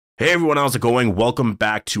Hey everyone, how's it going? Welcome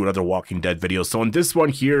back to another Walking Dead video. So in this one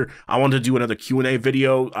here, I want to do another Q&A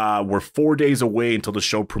video. We're 4 days away until the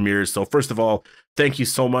show premieres. So first of all, thank you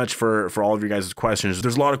so much for all of your guys' questions.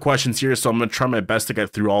 There's a lot of questions here, so I'm going to try my best to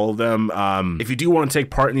get through all of them. If you do want to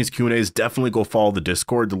take part in these Q&As, definitely go follow the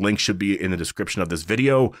Discord. The link should be in the description of this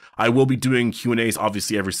video. I will be doing Q&As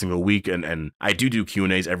obviously every single week, and I do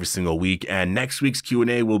Q&As every single week. And next week's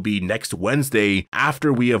Q&A will be next Wednesday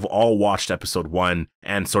after we have all watched episode 1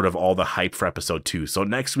 and sort of all the hype for episode 2. So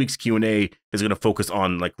next week's Q&A is going to focus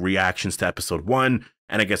on like reactions to episode 1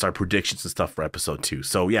 and I guess our predictions and stuff for episode 2.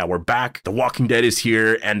 So yeah, we're back. The Walking Dead is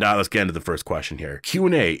here, and let's get into the first question here.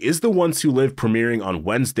 Q&A, is The Ones Who Live premiering on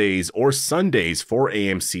Wednesdays or Sundays for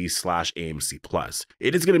AMC/AMC Plus?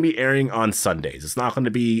 It is going to be airing on Sundays. It's not going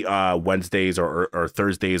to be Wednesdays or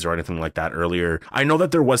Thursdays or anything like that earlier. I know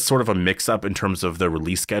that there was sort of a mix-up in terms of the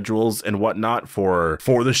release schedules and whatnot for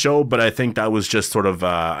the show, but I think that was just sort of,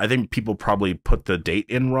 I think people probably put the date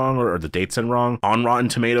in wrong or the dates in wrong on Rotten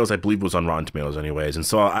Tomatoes. I believe it was on Rotten Tomatoes anyways. And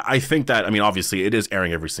so I think that, I mean, obviously it is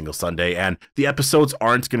airing every single Sunday, and the episodes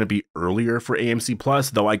aren't going to be earlier for AMC Plus,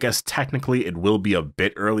 though I guess technically it will be a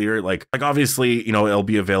bit earlier. Like obviously, you know, it'll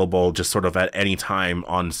be available just sort of at any time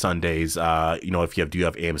on Sundays. You know, if you do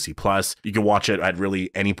have AMC Plus, you can watch it at really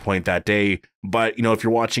any point that day. But, you know, if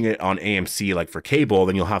you're watching it on AMC, like for cable,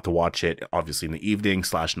 then you'll have to watch it obviously in the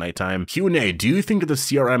evening/nighttime. Q&A, do you think that the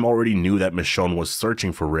CRM already knew that Michonne was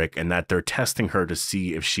searching for Rick and that they're testing her to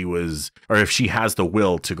see if she was, or if she has the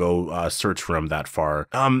will to go search for him that far?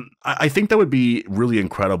 I think that would be really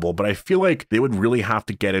incredible, but I feel like they would really have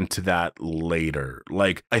to get into that later.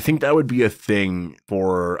 Like, I think that would be a thing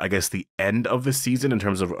for, I guess, the end of the season in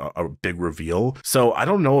terms of a big reveal. So I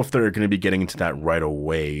don't know if they're going to be getting into that right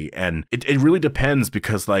away. And it really depends,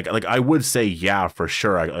 because like I would say, yeah, for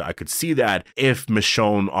sure, I could see that if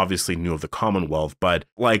Michonne obviously knew of the Commonwealth, but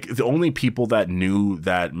like the only people that knew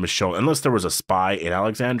that Michonne, unless there was a spy in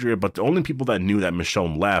Alexandria, but the only people that knew that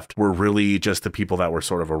Michonne left were really just the people that were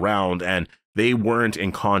sort of around, and they weren't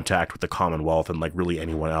in contact with the Commonwealth and like really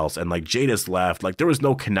anyone else. And like Jadis left, like there was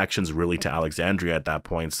no connections really to Alexandria at that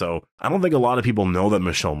point. So I don't think a lot of people know that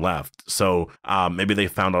Michonne left. So maybe they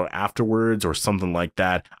found out afterwards or something like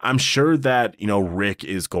that. I'm sure that, you know, Rick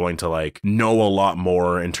is going to like know a lot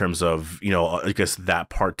more in terms of, you know, I guess that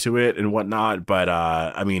part to it and whatnot. But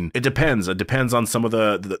I mean, it depends. It depends on some of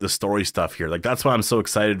the story stuff here. Like that's why I'm so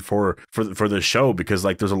excited for the show, because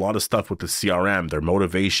like there's a lot of stuff with the CRM, their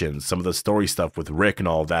motivations, some of the story stuff with Rick and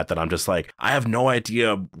all that I'm just like, I have no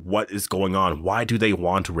idea what is going on. Why do they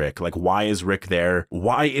want Rick? Like, why is Rick there?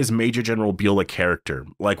 Why is Major General Beale a character?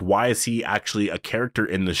 Like, why is he actually a character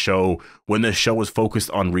in the show when the show is focused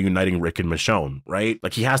on reuniting Rick and Michonne, right?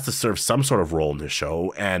 Like, he has to serve some sort of role in the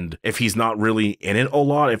show, and if he's not really in it a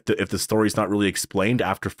lot, if the story's not really explained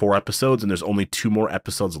after 4 episodes and there's only 2 more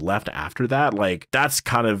episodes left after that, like, that's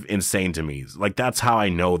kind of insane to me. Like, that's how I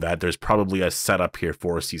know that there's probably a setup here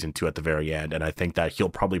for season 2 at the very end, and I think that he'll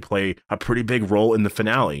probably play a pretty big role in the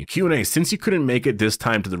finale. Q&A, since you couldn't make it this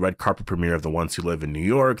time to the red carpet premiere of The Ones Who Live in New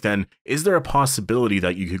York, then is there a possibility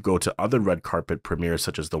that you could go to other red carpet premieres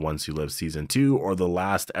such as The Ones Who Live season 2 or the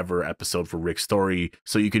last ever episode for Rick's story,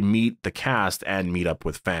 so you could meet the cast and meet up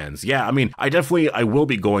with fans? Yeah, I mean, I will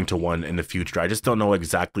be going to one in the future. I just don't know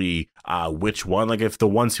exactly which one. Like, if The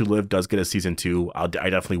Ones Who Live does get a season 2, I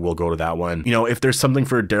definitely will go to that one. You know, if there's something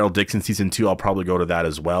for Daryl Dixon season 2, I'll probably go to that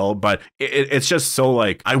as well. But it's just so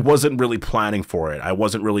like, I wasn't really planning for it. I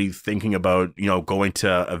wasn't really thinking about, you know, going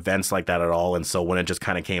to events like that at all. And so when it just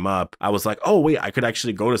kind of came up, I was like, oh wait, I could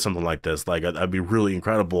actually go to something like this. Like, that'd be really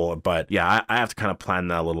incredible. But yeah, I have to kind of plan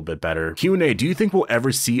that a little bit better. Q&A, do you think we'll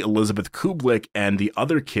ever see Elizabeth Kublek and the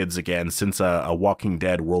other kids again, since a Walking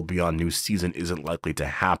Dead World Beyond new season isn't likely to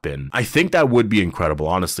happen? I think that would be incredible,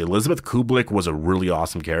 honestly. Elizabeth Kublek was a really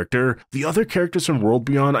awesome character. The other characters from World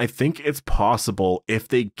Beyond, I think it's possible if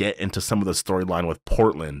they get into some of the storyline with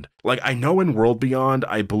Portland. Like, I know in World Beyond,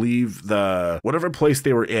 I believe whatever place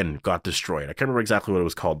they were in got destroyed. I can't remember exactly what it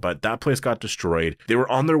was called, but that place got destroyed. They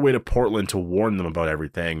were on their way to Portland to warn them about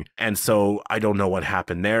everything. And so I don't know what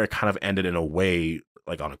happened there. It kind of ended in a way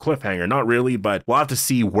like on a cliffhanger, not really, but we'll have to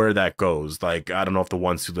see where that goes. Like, I don't know if The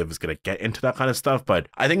Ones Who Live is going to get into that kind of stuff, but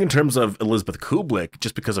I think in terms of Elizabeth Kublek,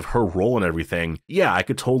 just because of her role and everything, yeah, I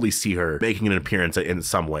could totally see her making an appearance in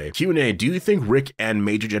some way. Q&A, do you think Rick and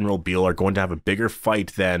Major General Beale are going to have a bigger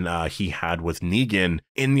fight than he had with Negan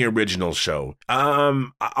in the original show?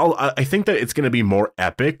 I think that it's going to be more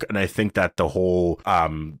epic, and I think that the whole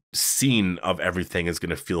scene of everything is going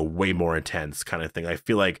to feel way more intense kind of thing. I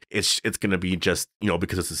feel like it's going to be just, you know,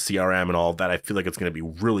 because it's a CRM and all of that, I feel like it's going to be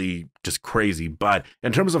really just crazy. But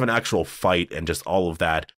in terms of an actual fight and just all of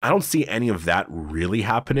that, I don't see any of that really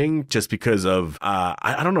happening just because of,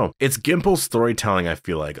 I don't know. It's Gimple's storytelling, I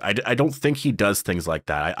feel like. I don't think he does things like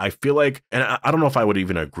that. I feel like, and I don't know if I would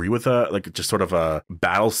even agree with like just sort of a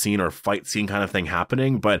battle scene or fight scene kind of thing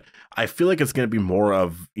happening, but I feel like it's going to be more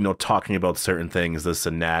of, you know, talking about certain things, this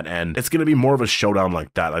and that, and it's going to be more of a showdown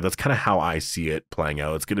like that. Like, that's kind of how I see it playing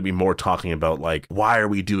out. It's going to be more talking about, like, why are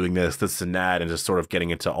we doing this and that, and just sort of getting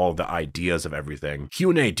into all the ideas of everything.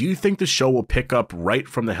 Q&A, do you think the show will pick up right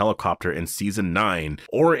from the helicopter in season 9,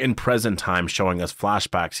 or in present time showing us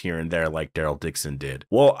flashbacks here and there like Daryl Dixon did?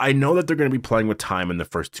 Well, I know that they're going to be playing with time in the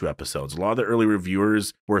first 2 episodes. A lot of the early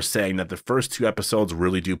reviewers were saying that the first 2 episodes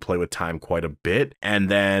really do play with time quite a bit, and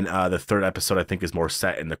then the 3rd episode I think is more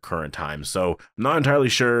set in the current time. So I'm not entirely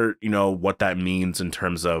sure, you know, what that means in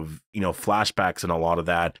terms of, you know, flashbacks and a lot of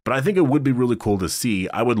that, but I think it would be really cool to see.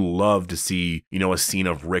 I would love to see, you know, a scene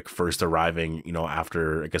of Rick first arriving, you know,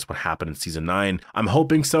 after, I guess, what happened in season 9. I'm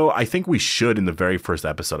hoping so. I think we should in the very first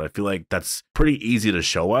episode. I feel like that's pretty easy to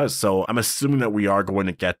show us, so I'm assuming that we are going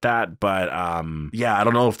to get that. But yeah, I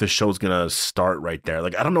don't know if the show's gonna start right there.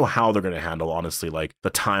 Like, I don't know how they're gonna handle, honestly, like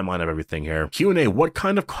the timeline of everything here. Q&A, what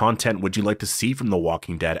kind of content would you like to see from The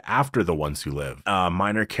Walking Dead after The Ones Who Live?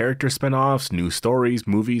 Minor character spinoffs, new stories,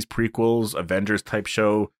 movies, prequels, Avengers type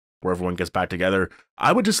show where everyone gets back together.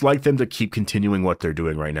 I would just like them to keep continuing what they're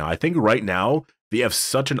doing right now. I think right now they have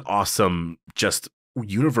such an awesome just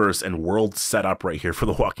universe and world set up right here for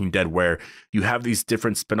The Walking Dead, where you have these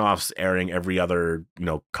different spinoffs airing every other, you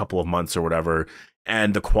know, couple of months or whatever,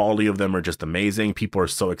 and the quality of them are just amazing. People are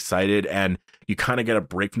so excited, and you kind of get a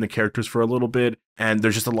break from the characters for a little bit, and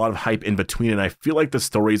there's just a lot of hype in between, and I feel like the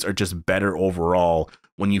stories are just better overall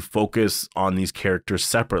when you focus on these characters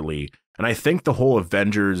separately. And I think the whole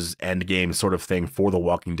Avengers Endgame sort of thing for The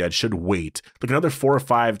Walking Dead should wait like another 4 or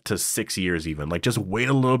 5 to 6 years even. Like, just wait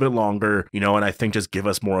a little bit longer, you know, and I think just give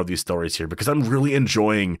us more of these stories here, because I'm really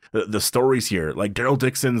enjoying the stories here. Like, Daryl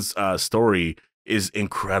Dixon's story is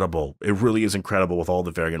incredible. It really is incredible with all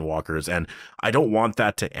the variant walkers, and I don't want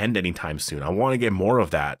that to end anytime soon. I want to get more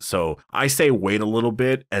of that. So I say wait a little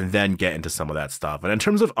bit and then get into some of that stuff. And in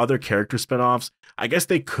terms of other character spinoffs, I guess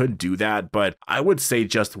they could do that, but I would say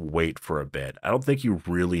just wait for a bit. I don't think you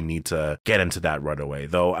really need to get into that right away,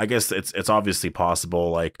 though. I guess it's obviously possible.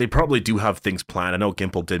 Like, they probably do have things planned. I know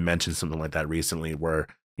Gimple did mention something like that recently, where,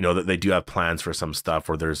 you know, that they do have plans for some stuff,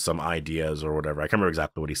 or there's some ideas or whatever. I can't remember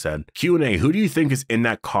exactly what he said. Q&A, who do you think is in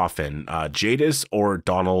that coffin? Jadis or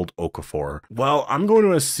Donald Okafor? Well, I'm going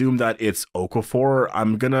to assume that it's Okafor.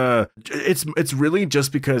 It's really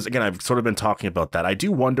just because, again, I've sort of been talking about that. I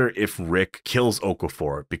do wonder if Rick kills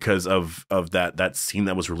Okafor because of that scene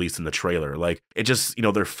that was released in the trailer. Like, it just, you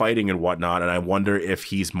know, they're fighting and whatnot, and I wonder if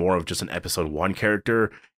he's more of just an episode 1 character,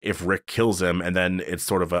 if Rick kills him, and then it's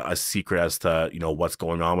sort of a secret as to, you know, what's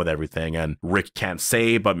going on with everything, and Rick can't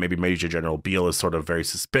say, but maybe Major General Beale is sort of very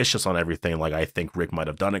suspicious on everything, like, I think Rick might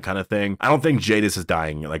have done it kind of thing. I don't think Jadis is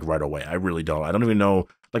dying, like, right away. I really don't. I don't even know.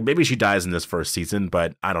 Like, maybe she dies in this first season,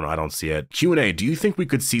 but I don't know. I don't see it. Q&A, do you think we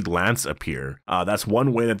could see Lance appear? That's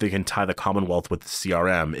one way that they can tie the Commonwealth with the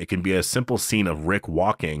CRM. It can be a simple scene of Rick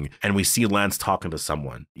walking, and we see Lance talking to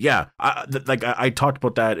someone. Yeah, I talked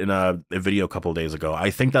about that in a video a couple of days ago. I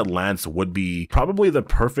think that Lance would be probably the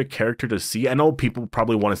perfect character to see. I know people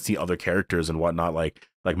probably want to see other characters and whatnot, like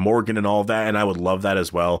Morgan and all of that, and I would love that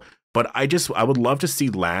as well. But I would love to see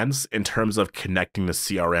Lance in terms of connecting the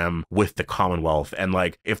CRM with the Commonwealth. And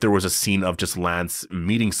like, if there was a scene of just Lance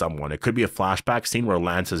meeting someone, it could be a flashback scene where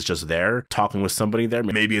Lance is just there talking with somebody there.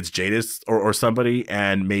 Maybe it's Jadis or somebody,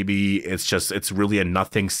 and maybe it's really a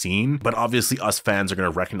nothing scene. But obviously us fans are going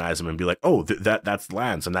to recognize him and be like, oh, that's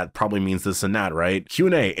Lance, and that probably means this and that, right?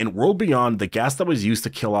 Q&A, in World Beyond, the gas that was used to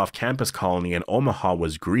kill off Campus Colony in Omaha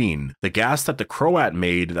was green. The gas that the Croat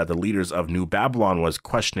made that the leaders of New Babylon was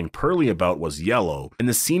questioning Pearly about was yellow. And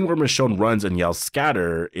the scene where Michonne runs and yells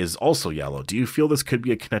scatter is also yellow. Do you feel this could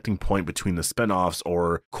be a connecting point between the spinoffs,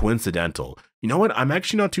 or coincidental? You know what? I'm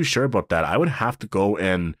actually not too sure about that. I would have to go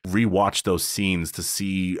and rewatch those scenes to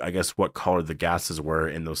see, I guess, what color the gases were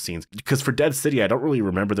in those scenes. Because for Dead City, I don't really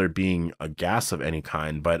remember there being a gas of any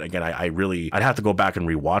kind. But again, I'd have to go back and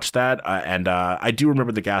rewatch that. And I do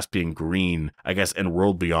remember the gas being green, I guess, in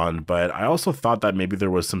World Beyond. But I also thought that maybe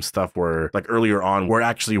there was some stuff where, like earlier on, where it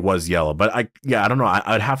actually was yellow. But I don't know.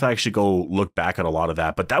 I'd have to actually go look back at a lot of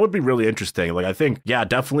that. But that would be really interesting. Like, I think, yeah,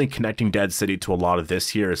 definitely connecting Dead City to a lot of this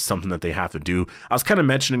here is something that they have to do. do. I was kind of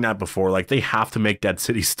mentioning that before, like they have to make Dead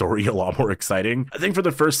City's story a lot more exciting. I think for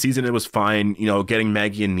the first season, it was fine, you know, getting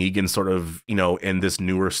Maggie and Negan sort of, you know, in this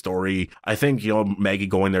newer story. I think, you know, Maggie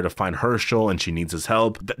going there to find Herschel and she needs his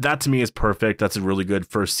help. That to me is perfect. That's a really good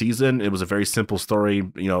first season. It was a very simple story,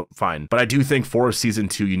 you know, fine. But I do think for season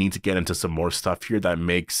 2, you need to get into some more stuff here that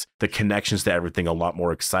makes the connections to everything a lot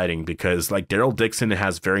more exciting, because like Daryl Dixon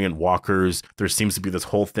has variant walkers. There seems to be this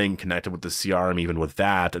whole thing connected with the CRM, even with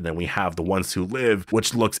that. And then we have The Ones Who Live,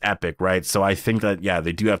 which looks epic, right? So I think that, yeah,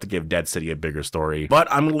 they do have to give Dead City a bigger story.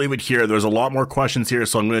 But I'm going to leave it here. There's a lot more questions here,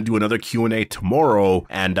 so I'm going to do another Q&A tomorrow.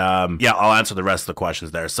 And yeah, I'll answer the rest of the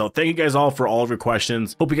questions there. So thank you guys all for all of your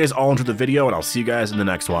questions. Hope you guys all enjoyed the video, and I'll see you guys in the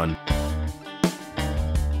next one.